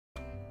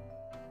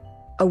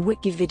a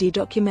WikiVidi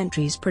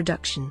documentaries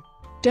production.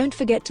 Don't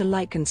forget to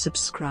like and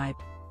subscribe.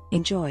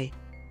 Enjoy.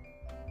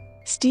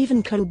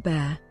 Stephen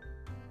Colbert.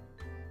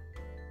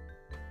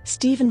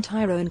 Stephen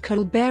Tyrone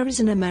Colbert is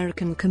an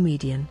American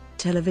comedian,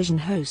 television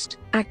host,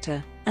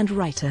 actor, and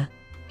writer.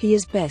 He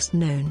is best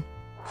known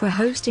for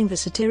hosting the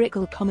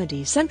satirical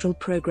Comedy Central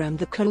program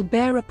The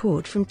Colbert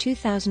Report from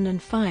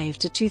 2005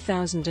 to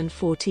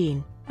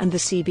 2014, and the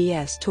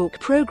CBS talk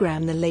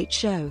program The Late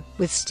Show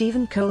with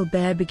Stephen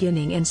Colbert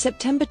beginning in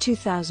September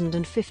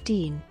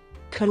 2015.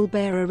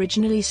 Colbert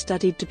originally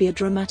studied to be a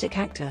dramatic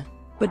actor,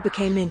 but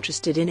became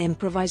interested in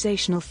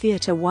improvisational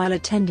theater while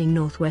attending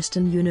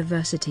Northwestern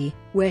University,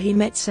 where he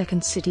met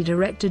Second City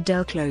director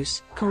Del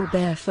Close.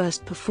 Colbert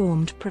first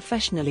performed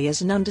professionally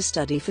as an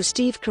understudy for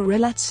Steve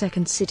Carell at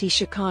Second City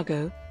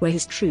Chicago, where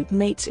his troupe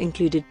mates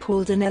included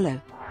Paul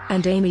Dinello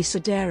and Amy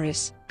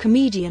Sedaris,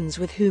 comedians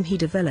with whom he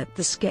developed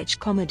the sketch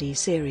comedy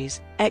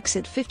series,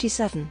 Exit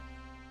 57.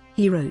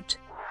 He wrote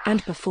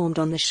and performed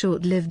on the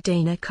short-lived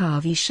Dana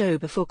Carvey Show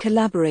before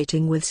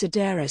collaborating with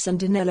Sedaris and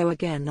Dinello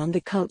again on the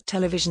cult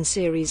television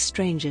series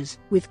Strangers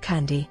with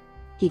Candy.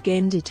 He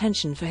gained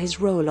attention for his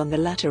role on the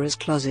latter as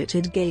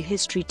closeted gay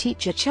history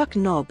teacher Chuck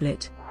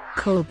Noblet.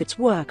 Colbert's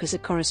work as a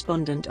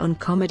correspondent on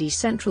Comedy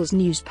Central's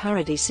news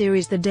parody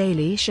series The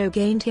Daily Show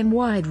gained him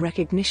wide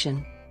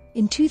recognition.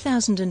 In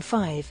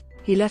 2005,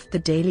 he left The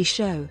Daily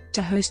Show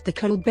to host The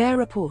Colbert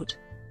Report.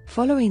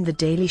 Following The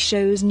Daily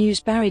Show's news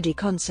parody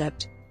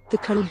concept, The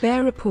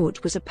Colbert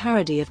Report was a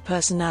parody of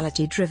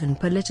personality-driven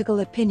political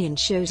opinion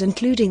shows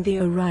including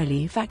The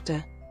O'Reilly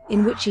Factor,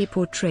 in which he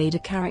portrayed a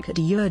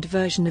caricatured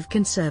version of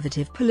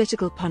conservative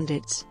political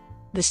pundits.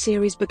 The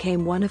series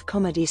became one of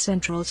Comedy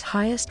Central's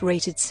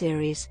highest-rated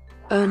series,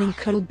 earning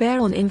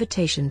Colbert an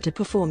invitation to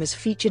perform as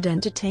featured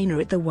entertainer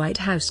at the White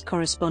House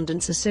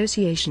Correspondents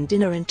Association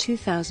dinner in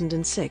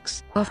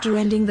 2006. After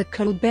ending The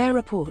Colbert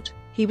Report,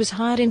 he was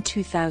hired in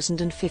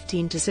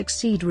 2015 to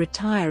succeed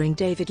retiring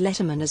David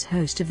Letterman as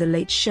host of The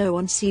Late Show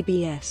on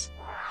CBS.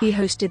 He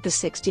hosted the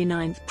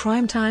 69th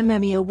Primetime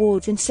Emmy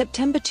Awards in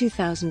September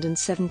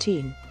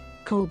 2017.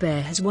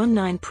 Colbert has won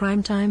 9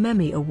 Primetime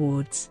Emmy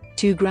Awards,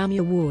 2 Grammy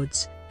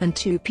Awards, and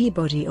 2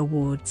 Peabody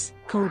Awards.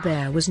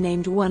 Colbert was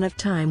named one of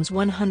Time's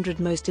 100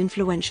 most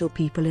influential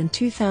people in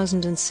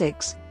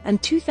 2006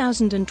 and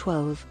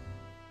 2012.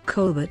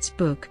 Colbert's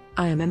book,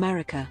 I Am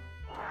America,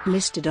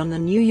 listed on the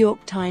New York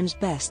Times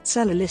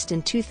bestseller list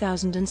in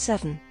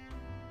 2007.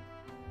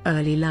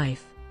 Early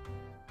life.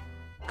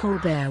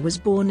 Colbert was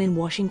born in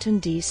Washington,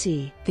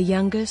 D.C., the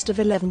youngest of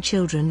 11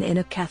 children in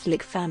a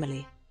Catholic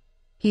family.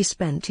 He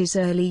spent his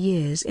early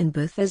years in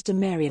Bethesda,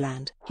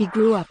 Maryland. He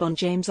grew up on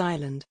James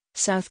Island,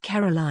 South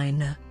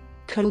Carolina.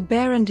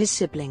 Colbert and his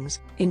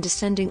siblings, in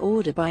descending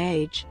order by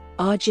age,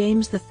 are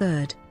James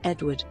III,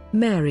 Edward,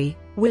 Mary,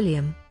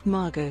 William,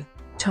 Margot,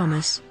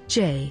 Thomas,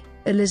 J,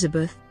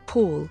 Elizabeth,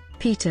 Paul,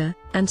 Peter,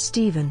 and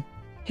Stephen.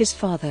 His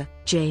father,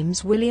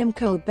 James William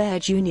Colbert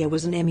Jr.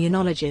 was an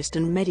immunologist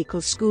and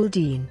medical school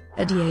dean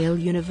at Yale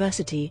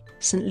University,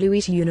 St.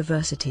 Louis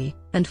University,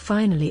 and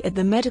finally at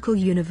the Medical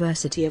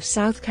University of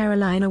South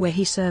Carolina where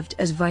he served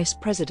as vice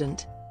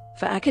president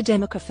for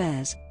academic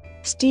affairs.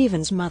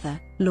 Stephen's mother,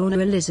 Lorna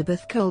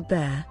Elizabeth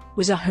Colbert,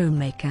 was a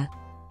homemaker.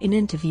 In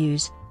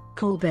interviews,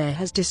 Colbert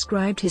has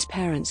described his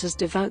parents as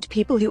devout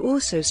people who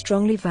also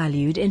strongly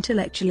valued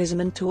intellectualism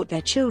and taught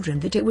their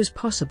children that it was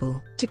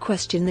possible to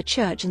question the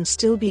church and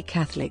still be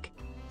Catholic.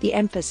 The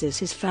emphasis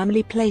his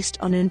family placed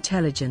on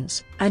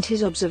intelligence and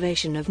his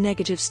observation of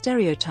negative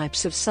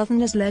stereotypes of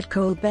Southerners led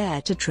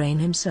Colbert to train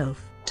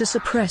himself to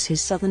suppress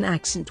his Southern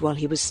accent while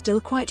he was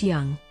still quite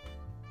young.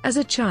 As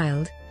a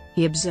child,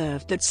 he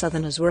observed that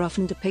Southerners were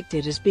often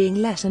depicted as being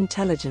less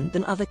intelligent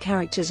than other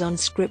characters on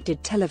scripted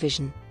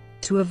television.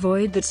 To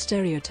avoid that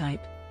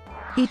stereotype,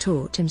 he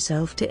taught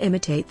himself to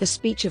imitate the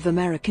speech of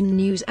American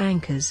news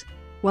anchors.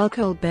 While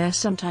Colbert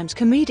sometimes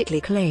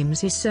comedically claims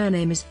his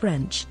surname is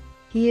French,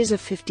 he is of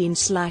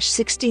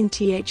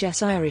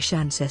 15/16th Irish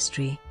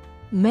ancestry.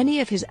 Many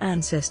of his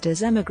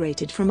ancestors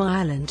emigrated from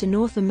Ireland to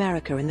North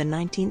America in the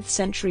 19th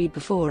century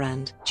before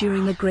and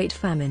during the Great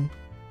Famine.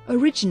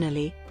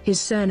 Originally, his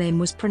surname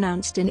was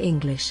pronounced in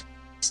English.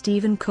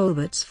 Stephen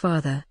Colbert's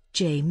father,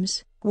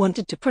 James,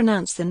 wanted to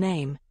pronounce the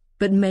name,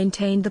 but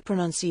maintained the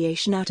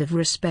pronunciation out of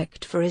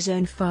respect for his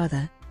own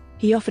father.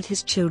 He offered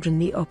his children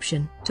the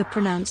option to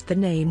pronounce the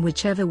name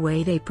whichever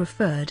way they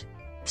preferred.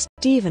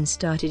 Stephen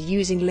started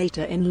using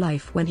later in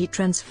life when he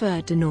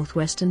transferred to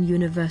Northwestern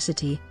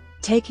University,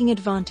 taking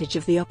advantage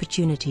of the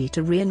opportunity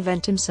to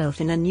reinvent himself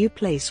in a new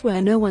place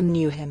where no one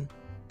knew him.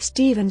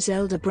 Stephen's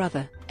elder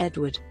brother,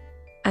 Edward,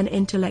 an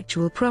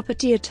intellectual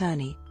property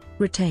attorney,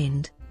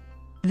 retained.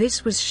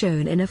 This was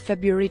shown in a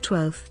February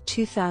 12,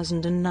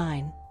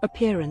 2009,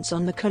 appearance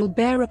on The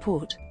Colbert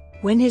Report,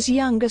 when his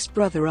youngest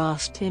brother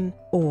asked him,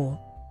 or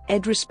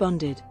Ed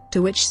responded,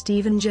 to which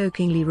Stephen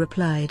jokingly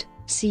replied,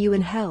 "See you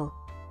in hell."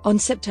 On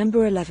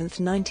September 11,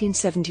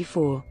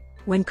 1974,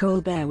 when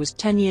Colbert was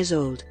 10 years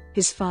old,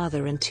 his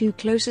father and 2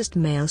 closest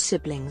male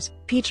siblings,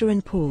 Peter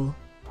and Paul,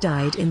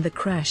 died in the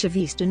crash of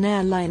Eastern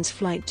Airlines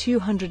Flight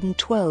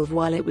 212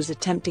 while it was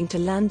attempting to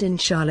land in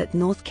Charlotte,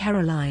 North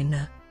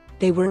Carolina.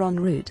 They were en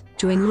route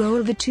to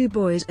enroll the two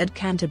boys at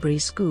Canterbury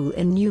School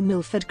in New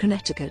Milford,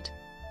 Connecticut.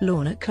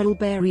 Lorna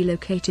Colbert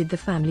relocated the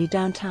family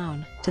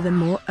downtown to the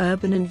more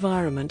urban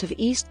environment of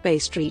East Bay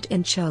Street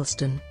in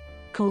Charleston.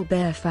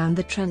 Colbert found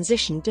the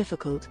transition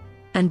difficult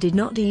and did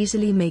not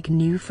easily make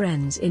new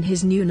friends in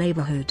his new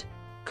neighborhood.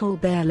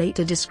 Colbert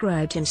later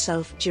described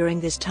himself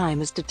during this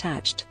time as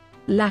detached,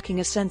 lacking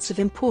a sense of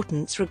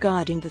importance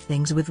regarding the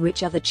things with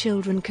which other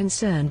children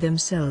concerned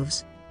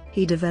themselves.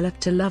 He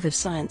developed a love of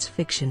science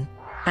fiction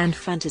and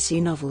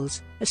fantasy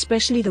novels,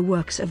 especially the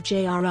works of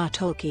J.R.R.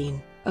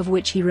 Tolkien, of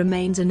which he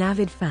remains an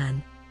avid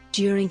fan.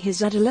 During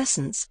his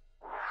adolescence,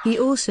 he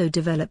also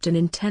developed an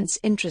intense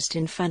interest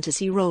in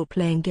fantasy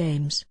role-playing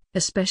games,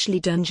 especially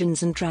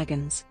Dungeons &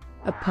 Dragons,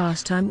 a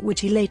pastime which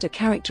he later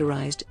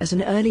characterized as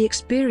an early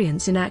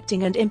experience in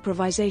acting and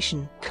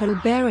improvisation.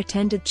 Colbert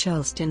attended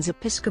Charleston's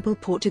Episcopal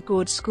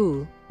Porter-Gaud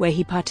School, where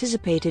he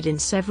participated in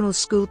several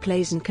school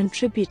plays and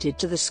contributed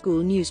to the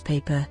school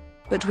newspaper,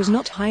 but was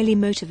not highly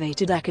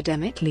motivated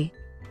academically.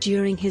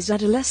 During his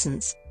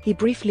adolescence, he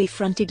briefly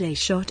fronted A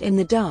Shot in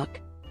the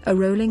Dark, a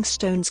Rolling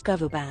Stones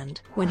cover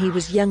band. When he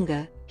was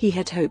younger, he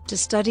had hoped to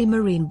study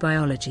marine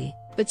biology,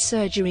 but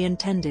surgery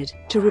intended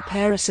to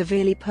repair a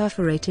severely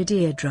perforated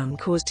eardrum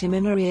caused him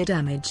inner ear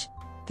damage.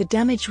 The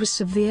damage was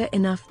severe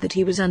enough that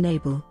he was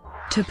unable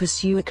to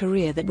pursue a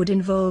career that would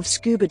involve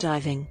scuba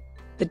diving.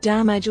 The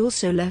damage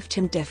also left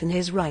him deaf in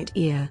his right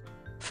ear.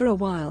 For a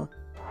while,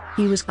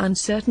 he was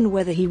uncertain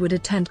whether he would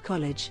attend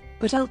college,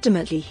 but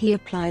ultimately he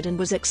applied and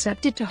was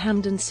accepted to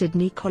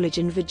Hampden-Sydney College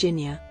in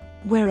Virginia,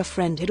 where a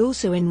friend had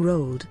also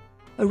enrolled.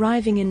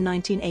 Arriving in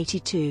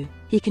 1982,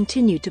 he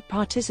continued to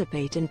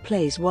participate in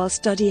plays while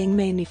studying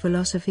mainly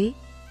philosophy.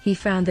 He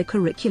found the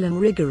curriculum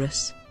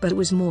rigorous, but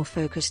was more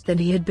focused than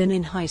he had been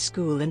in high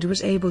school and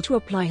was able to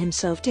apply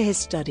himself to his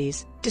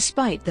studies.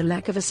 Despite the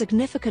lack of a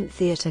significant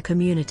theatre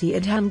community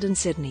at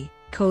Hampden-Sydney,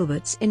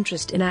 Colbert's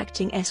interest in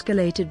acting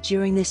escalated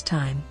during this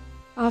time.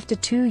 After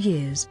 2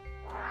 years,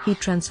 he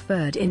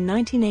transferred in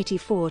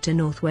 1984 to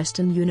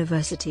Northwestern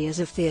University as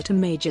a theatre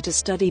major to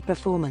study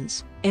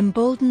performance,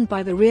 emboldened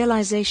by the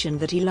realization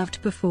that he loved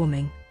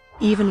performing,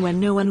 even when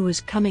no one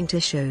was coming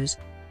to shows.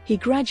 He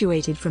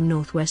graduated from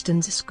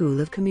Northwestern's School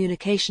of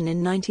Communication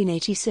in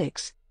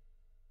 1986.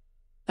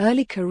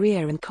 Early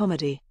career in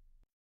comedy.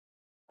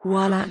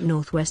 While at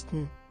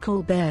Northwestern,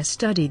 Colbert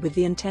studied with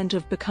the intent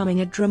of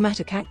becoming a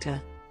dramatic actor.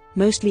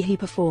 Mostly he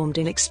performed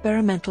in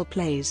experimental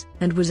plays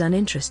and was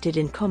uninterested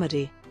in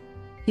comedy.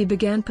 He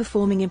began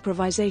performing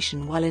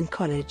improvisation while in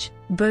college,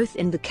 both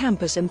in the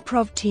campus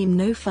improv team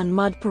No Fun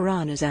Mud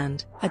Piranhas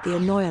and at the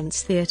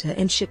Annoyance Theatre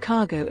in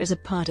Chicago as a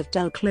part of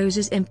Del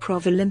Close's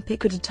Improv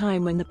Olympic at a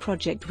time when the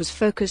project was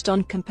focused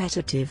on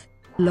competitive,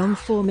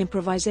 long-form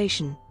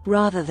improvisation,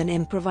 rather than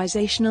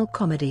improvisational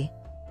comedy.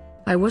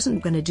 "I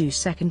wasn't gonna do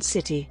Second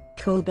City,"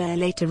 Colbert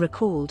later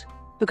recalled,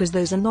 "because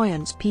those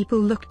Annoyance people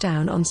looked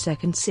down on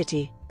Second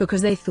City,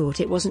 because they thought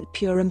it wasn't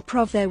pure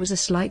improv. There was a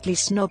slightly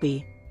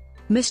snobby,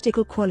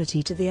 mystical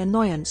quality to the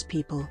Annoyance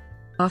people."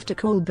 After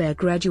Colbert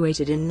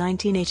graduated in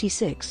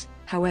 1986,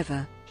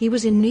 however, he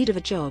was in need of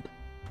a job.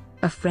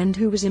 A friend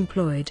who was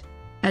employed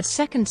at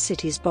Second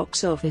City's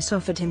box office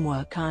offered him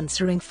work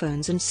answering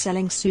phones and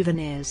selling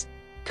souvenirs.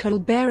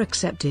 Colbert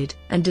accepted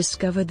and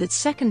discovered that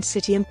Second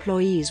City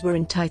employees were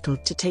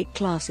entitled to take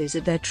classes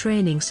at their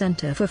training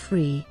center for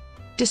free.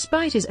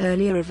 Despite his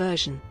earlier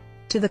aversion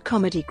to the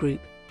comedy group,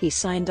 he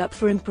signed up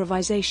for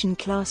improvisation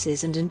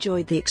classes and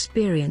enjoyed the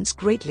experience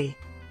greatly.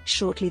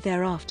 Shortly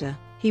thereafter,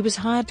 he was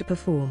hired to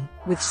perform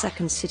with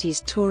Second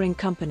City's touring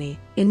company,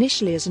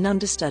 initially as an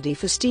understudy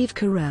for Steve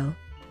Carell.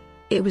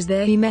 It was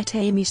there he met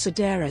Amy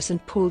Sedaris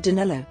and Paul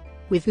Dinello,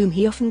 with whom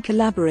he often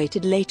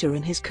collaborated later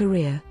in his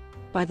career.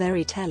 By their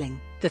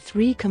retelling, the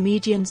three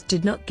comedians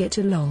did not get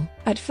along.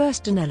 At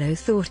first Dinello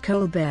thought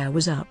Colbert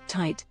was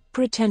uptight,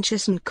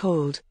 pretentious and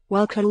cold,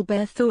 while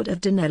Colbert thought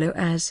of Dinello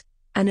as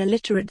an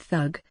illiterate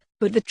thug,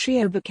 but the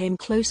trio became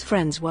close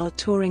friends while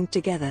touring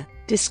together,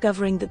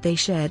 discovering that they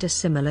shared a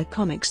similar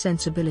comic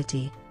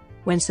sensibility.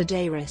 When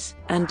Sedaris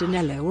and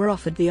Dinello were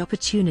offered the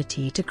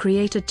opportunity to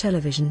create a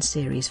television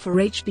series for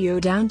HBO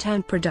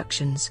Downtown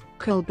Productions,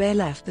 Colbert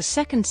left the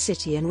Second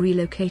City and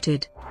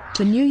relocated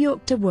to New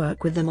York to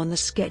work with them on the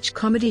sketch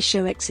comedy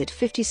show Exit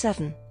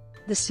 57.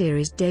 The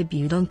series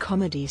debuted on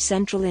Comedy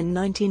Central in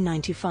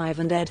 1995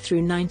 and aired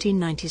through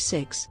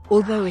 1996.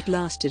 Although it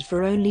lasted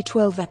for only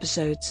 12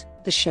 episodes,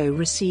 the show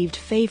received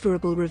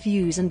favorable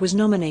reviews and was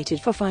nominated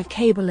for 5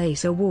 Cable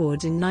Ace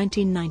Awards in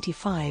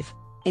 1995,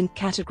 in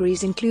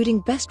categories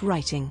including Best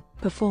Writing,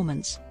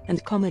 Performance,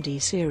 and Comedy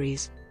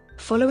Series.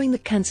 Following the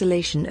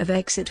cancellation of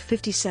Exit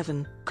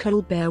 57,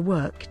 Colbert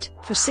worked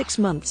for 6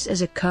 months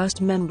as a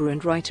cast member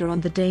and writer on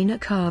The Dana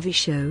Carvey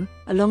Show,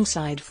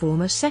 alongside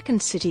former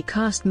Second City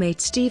castmate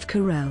Steve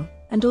Carell,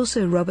 and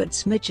also Robert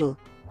Smigel,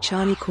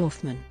 Charlie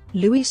Kaufman,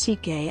 Louis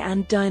C.K.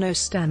 and Dino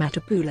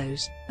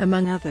Stamatopoulos,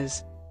 among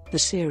others. The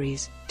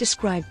series,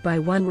 described by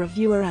one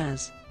reviewer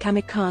as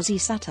kamikaze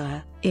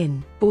satire,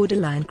 in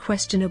borderline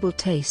questionable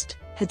taste,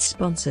 had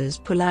sponsors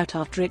pull out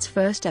after its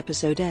first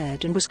episode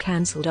aired and was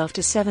cancelled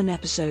after 7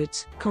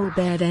 episodes.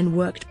 Colbert then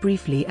worked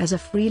briefly as a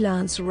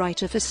freelance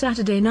writer for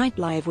Saturday Night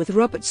Live with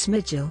Robert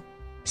Smigel.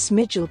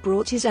 Smigel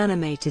brought his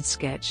animated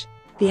sketch,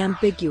 The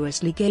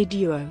Ambiguously Gay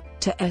Duo,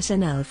 to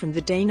SNL from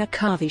The Dana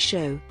Carvey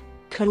Show.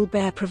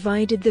 Colbert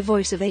provided the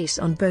voice of Ace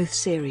on both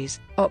series,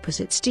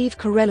 opposite Steve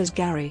Carell as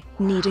Gary.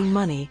 Needing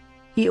money,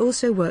 he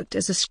also worked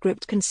as a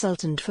script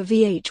consultant for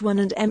VH1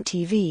 and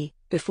MTV,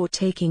 before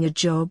taking a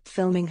job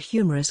filming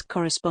humorous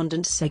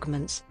correspondent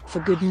segments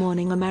for Good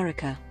Morning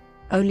America.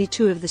 Only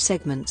 2 of the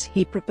segments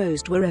he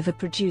proposed were ever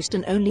produced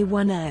and only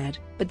one aired,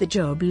 but the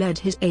job led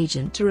his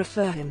agent to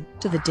refer him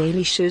to The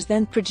Daily Show's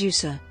then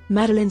producer,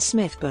 Madeline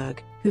Smithberg,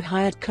 who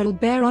hired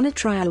Colbert on a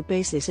trial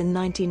basis in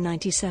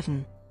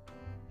 1997.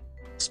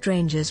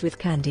 Strangers with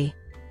Candy.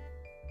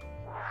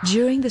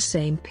 During the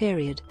same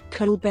period,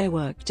 Colbert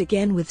worked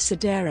again with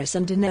Sedaris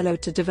and Dinello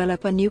to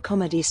develop a new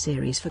comedy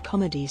series for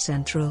Comedy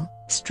Central,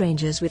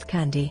 Strangers with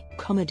Candy.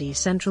 Comedy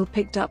Central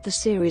picked up the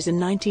series in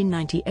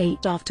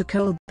 1998 after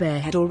Colbert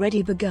had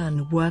already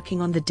begun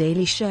working on The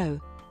Daily Show.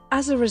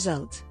 As a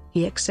result,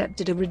 he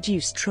accepted a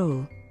reduced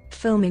role,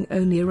 filming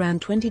only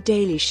around 20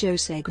 Daily Show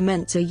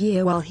segments a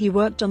year while he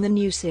worked on the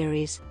new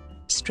series.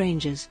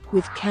 Strangers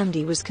with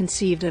Candy was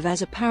conceived of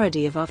as a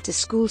parody of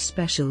after-school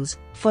specials,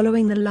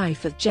 following the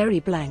life of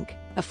Jerry Blank,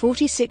 a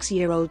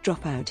 46-year-old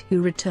dropout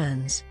who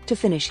returns to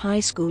finish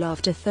high school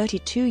after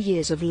 32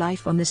 years of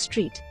life on the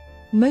street.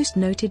 Most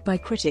noted by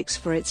critics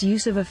for its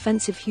use of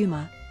offensive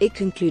humor, it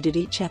concluded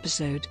each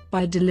episode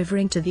by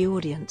delivering to the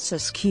audience a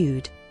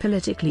skewed,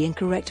 politically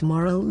incorrect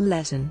moral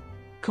lesson.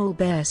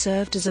 Colbert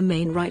served as a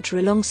main writer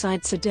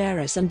alongside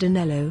Sedaris and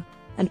Dinello,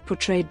 and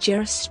portrayed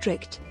Jerry's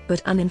strict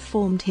but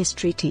uninformed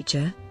history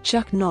teacher,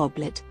 Chuck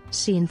Noblet,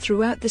 seen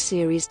throughout the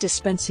series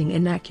dispensing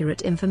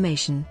inaccurate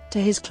information to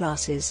his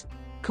classes.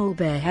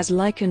 Colbert has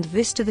likened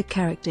this to the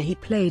character he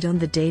played on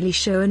The Daily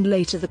Show and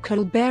later The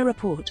Colbert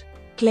Report,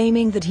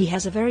 claiming that he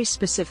has a very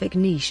specific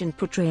niche in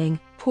portraying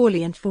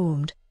poorly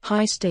informed,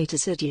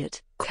 high-status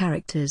idiot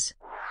characters.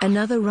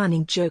 Another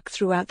running joke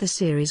throughout the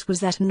series was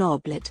that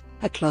Noblet,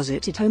 a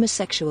closeted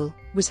homosexual,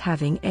 was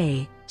having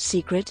a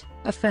secret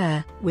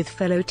affair with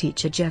fellow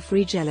teacher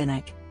Jeffrey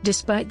Jelinek,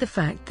 despite the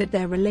fact that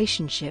their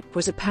relationship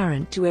was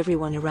apparent to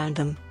everyone around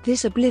them.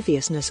 This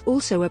obliviousness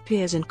also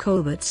appears in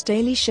Colbert's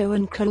Daily Show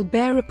and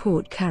Colbert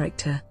Report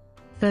character.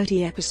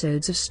 30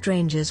 episodes of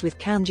Strangers with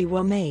Candy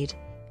were made,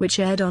 which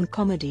aired on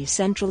Comedy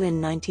Central in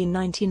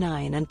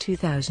 1999 and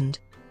 2000.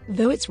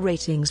 Though its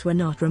ratings were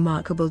not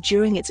remarkable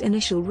during its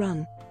initial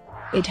run,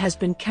 it has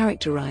been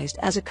characterized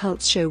as a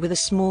cult show with a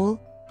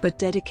small, but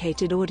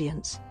dedicated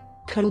audience.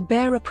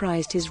 Colbert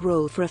reprised his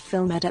role for a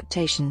film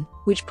adaptation,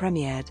 which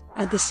premiered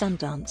at the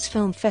Sundance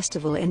Film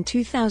Festival in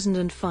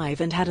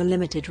 2005 and had a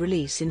limited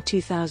release in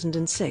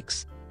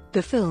 2006.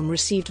 The film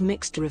received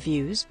mixed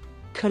reviews.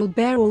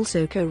 Colbert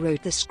also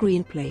co-wrote the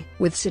screenplay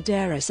with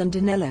Sedaris and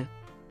Dinello.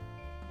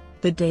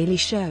 The Daily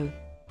Show.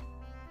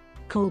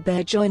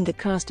 Colbert joined the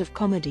cast of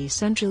Comedy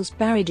Central's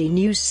parody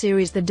news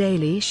series The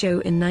Daily Show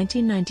in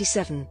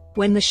 1997,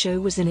 when the show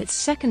was in its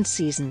 2nd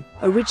season.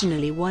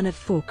 Originally one of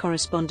 4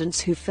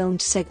 correspondents who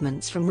filmed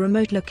segments from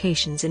remote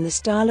locations in the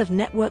style of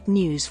network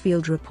news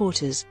field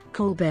reporters,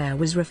 Colbert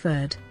was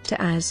referred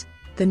to as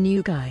the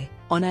new guy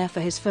on air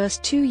for his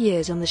first 2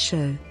 years on the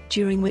show,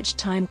 during which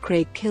time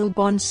Craig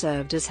Kilborn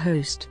served as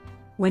host.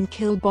 When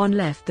Kilborn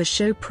left the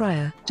show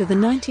prior to the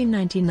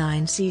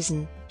 1999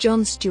 season,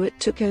 Jon Stewart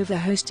took over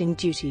hosting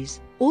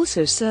duties,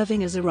 also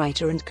serving as a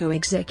writer and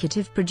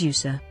co-executive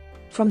producer.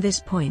 From this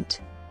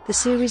point, the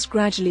series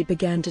gradually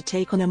began to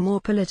take on a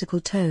more political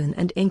tone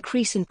and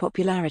increase in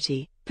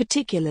popularity,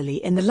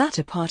 particularly in the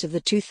latter part of the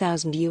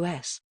 2000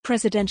 U.S.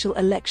 presidential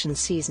election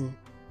season.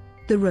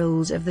 The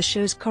roles of the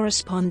show's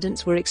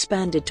correspondents were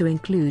expanded to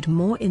include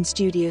more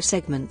in-studio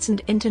segments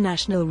and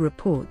international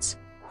reports,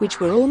 which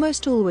were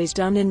almost always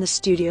done in the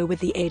studio with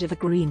the aid of a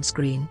green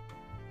screen.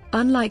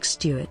 Unlike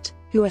Stewart,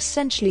 who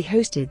essentially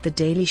hosted The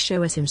Daily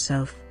Show as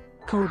himself,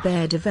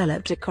 Colbert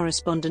developed a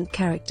correspondent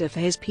character for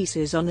his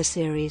pieces on the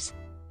series.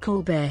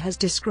 Colbert has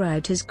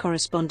described his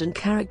correspondent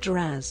character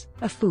as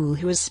a fool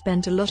who has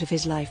spent a lot of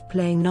his life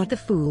playing not the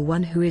fool,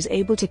 one who is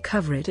able to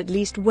cover it at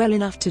least well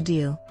enough to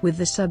deal with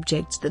the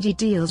subjects that he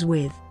deals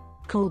with.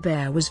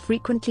 Colbert was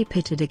frequently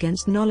pitted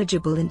against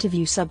knowledgeable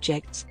interview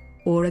subjects,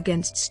 or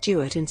against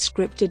Stewart in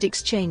scripted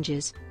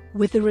exchanges,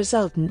 with the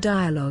resultant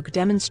dialogue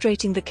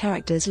demonstrating the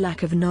character's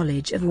lack of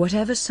knowledge of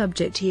whatever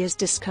subject he is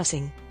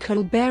discussing.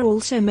 Colbert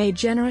also made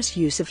generous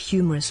use of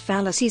humorous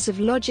fallacies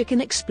of logic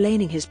in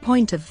explaining his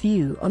point of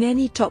view on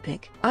any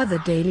topic. Other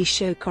Daily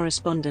Show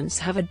correspondents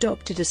have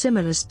adopted a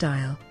similar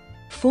style.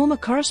 Former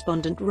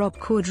correspondent Rob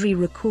Corddry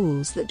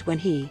recalls that when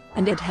he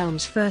and Ed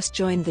Helms first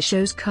joined the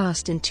show's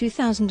cast in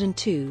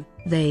 2002,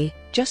 they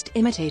just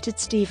imitated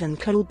Stephen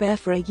Colbert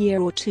for a year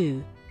or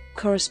two.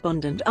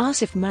 Correspondent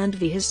Asif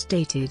Mandvi has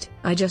stated,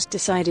 "I just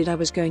decided I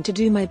was going to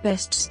do my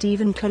best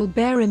Stephen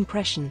Colbert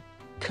impression.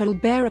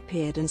 Colbert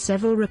appeared in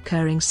several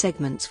recurring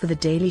segments for The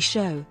Daily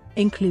Show,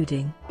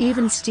 including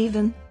Even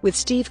Steven, with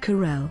Steve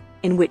Carell,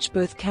 in which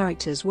both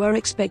characters were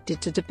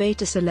expected to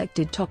debate a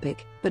selected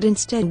topic, but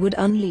instead would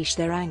unleash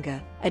their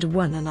anger at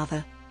one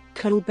another.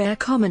 Colbert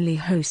commonly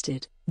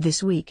hosted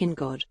This Week in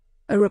God,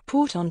 a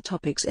report on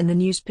topics in the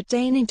news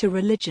pertaining to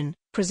religion,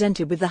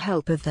 presented with the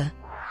help of the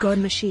God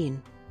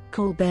Machine.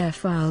 Colbert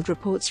filed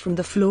reports from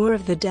the floor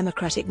of the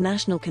Democratic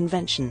National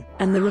Convention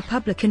and the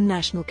Republican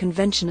National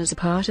Convention as a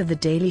part of The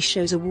Daily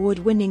Show's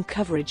award-winning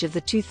coverage of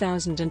the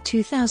 2000 and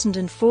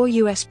 2004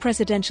 U.S.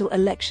 presidential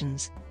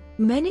elections.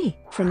 Many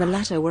from the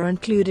latter were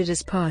included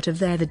as part of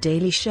their The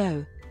Daily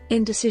Show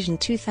Indecision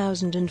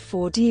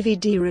 2004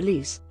 DVD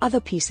release. Other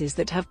pieces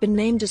that have been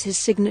named as his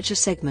signature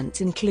segments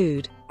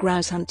include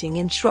Grouse Hunting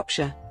in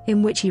Shropshire,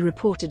 in which he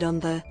reported on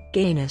the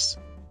gayness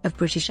of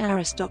British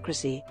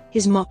aristocracy,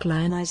 his mock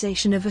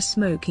lionization of a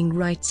smoking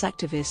rights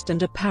activist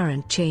and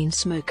apparent chain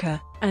smoker,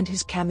 and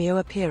his cameo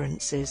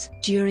appearances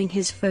during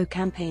his faux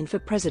campaign for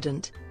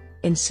president.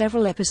 In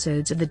several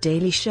episodes of The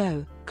Daily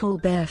Show,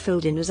 Colbert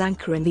filled in as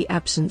anchor in the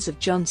absence of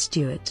Jon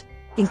Stewart,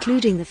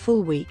 including the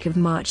full week of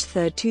March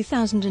 3,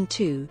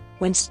 2002,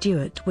 when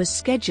Stewart was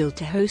scheduled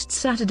to host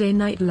Saturday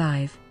Night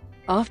Live.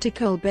 After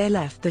Colbert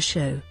left the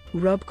show,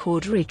 Rob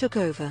Corddry took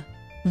over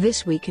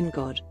This Week in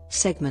God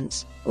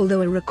segments,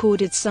 although a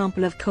recorded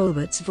sample of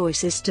Colbert's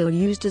voice is still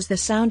used as the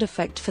sound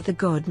effect for the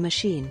God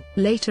Machine.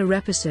 Later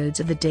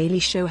episodes of The Daily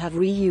Show have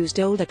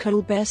reused older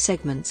Colbert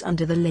segments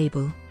under the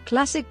label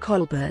Classic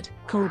Colbert.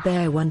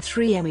 Colbert won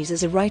 3 Emmys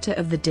as a writer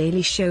of The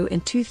Daily Show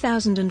in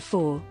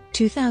 2004,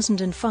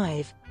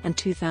 2005, and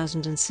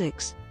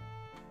 2006.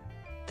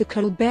 The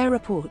Colbert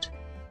Report.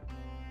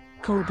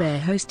 Colbert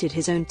hosted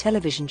his own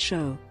television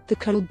show, The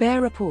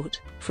Colbert Report,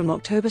 from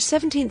October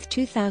 17,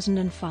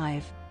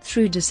 2005,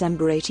 through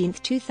December 18,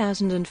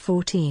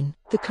 2014.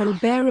 The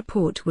Colbert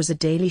Report was a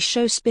Daily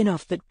Show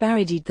spin-off that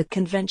parodied the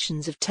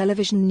conventions of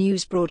television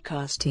news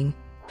broadcasting,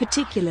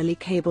 particularly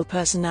cable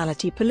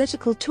personality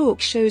political talk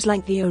shows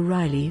like The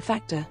O'Reilly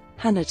Factor,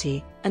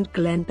 Hannity, and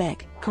Glenn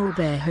Beck.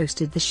 Colbert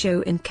hosted the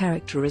show in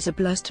character as a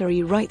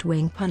blustery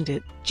right-wing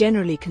pundit,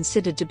 generally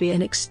considered to be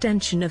an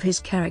extension of his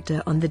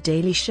character on The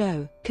Daily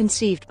Show,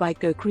 conceived by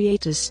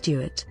co-creators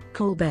Stewart,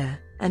 Colbert,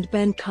 and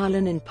Ben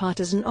Carlin in part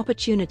as an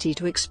opportunity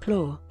to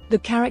explore the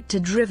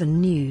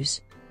character-driven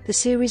news. The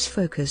series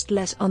focused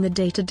less on the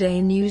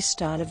day-to-day news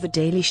style of The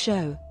Daily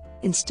Show,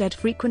 instead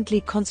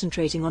frequently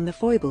concentrating on the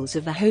foibles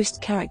of the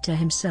host character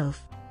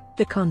himself.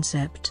 The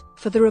concept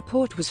for the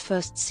report was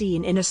first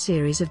seen in a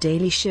series of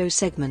Daily Show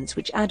segments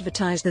which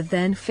advertised the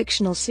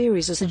then-fictional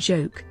series as a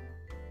joke.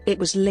 It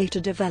was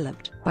later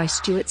developed by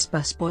Stewart's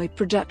Busboy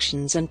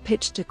Productions and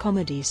pitched to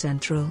Comedy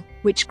Central,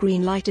 which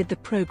green-lighted the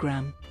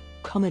program.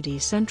 Comedy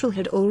Central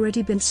had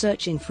already been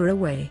searching for a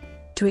way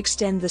to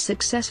extend the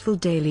successful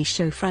Daily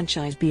Show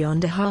franchise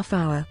beyond a half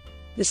hour.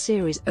 The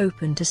series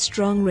opened to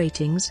strong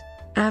ratings,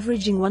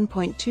 averaging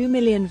 1.2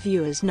 million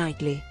viewers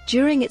nightly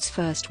during its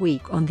first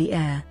week on the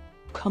air.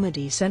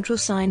 Comedy Central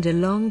signed a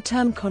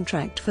long-term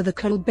contract for The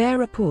Colbert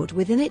Report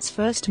within its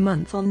first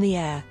month on the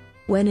air,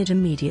 when it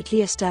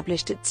immediately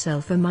established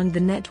itself among the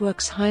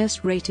network's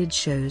highest-rated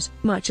shows.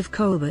 Much of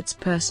Colbert's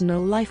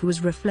personal life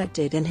was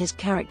reflected in his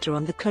character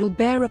on The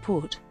Colbert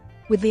Report.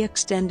 With the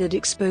extended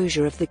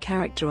exposure of the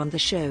character on the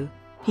show,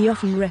 he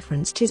often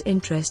referenced his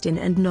interest in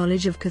and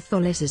knowledge of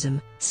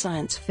Catholicism,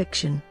 science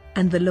fiction,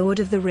 and The Lord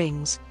of the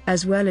Rings,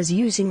 as well as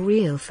using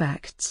real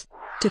facts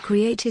to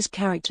create his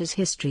character's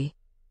history.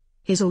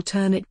 His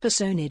alternate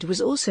personage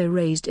was also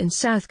raised in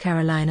South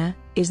Carolina,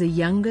 is the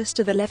youngest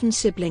of 11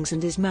 siblings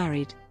and is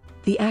married.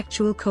 The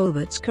actual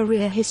Colbert's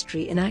career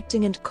history in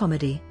acting and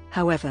comedy,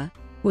 however,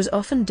 was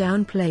often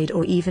downplayed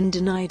or even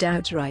denied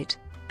outright,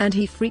 and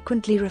he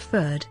frequently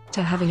referred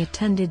to having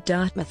attended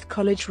Dartmouth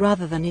College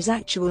rather than his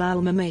actual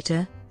alma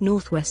mater,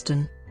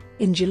 Northwestern.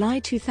 In July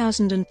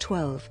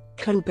 2012,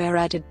 Colbert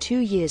added 2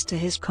 years to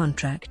his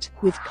contract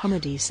with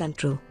Comedy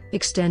Central,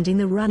 extending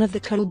the run of The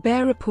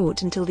Colbert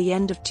Report until the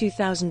end of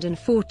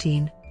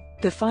 2014.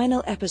 The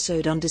final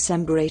episode on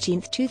December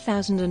 18,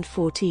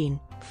 2014,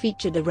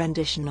 featured a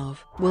rendition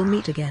of We'll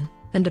Meet Again,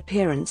 and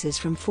appearances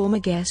from former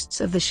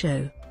guests of the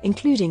show,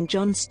 including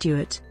Jon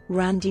Stewart,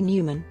 Randy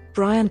Newman,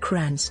 Bryan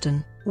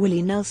Cranston,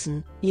 Willie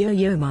Nelson,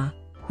 Yo-Yo Ma,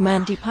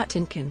 Mandy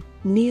Patinkin,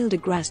 Neil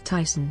deGrasse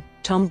Tyson,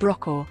 Tom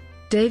Brokaw,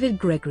 David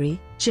Gregory,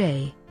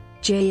 J.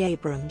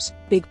 Abrams,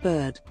 Big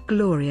Bird,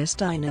 Gloria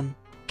Steinem,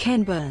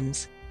 Ken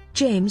Burns,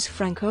 James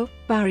Franco,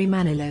 Barry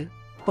Manilow,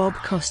 Bob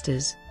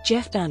Costas,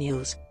 Jeff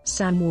Daniels,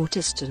 Sam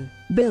Waterston,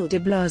 Bill de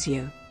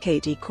Blasio,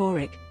 Katie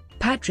Couric,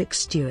 Patrick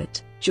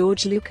Stewart,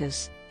 George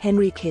Lucas,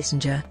 Henry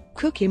Kissinger,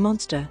 Cookie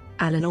Monster,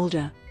 Alan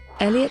Alda,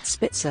 Elliot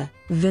Spitzer,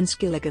 Vince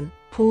Gilligan,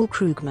 Paul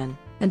Krugman,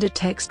 and a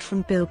text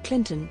from Bill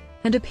Clinton,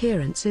 and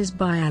appearances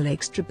by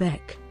Alex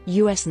Trebek,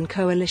 U.S. and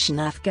Coalition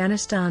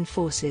Afghanistan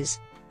forces,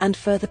 and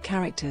further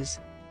characters.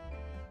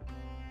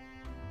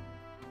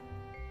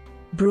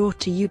 Brought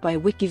to you by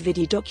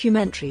WikiVidi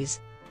Documentaries.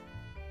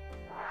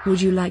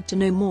 Would you like to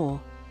know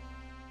more?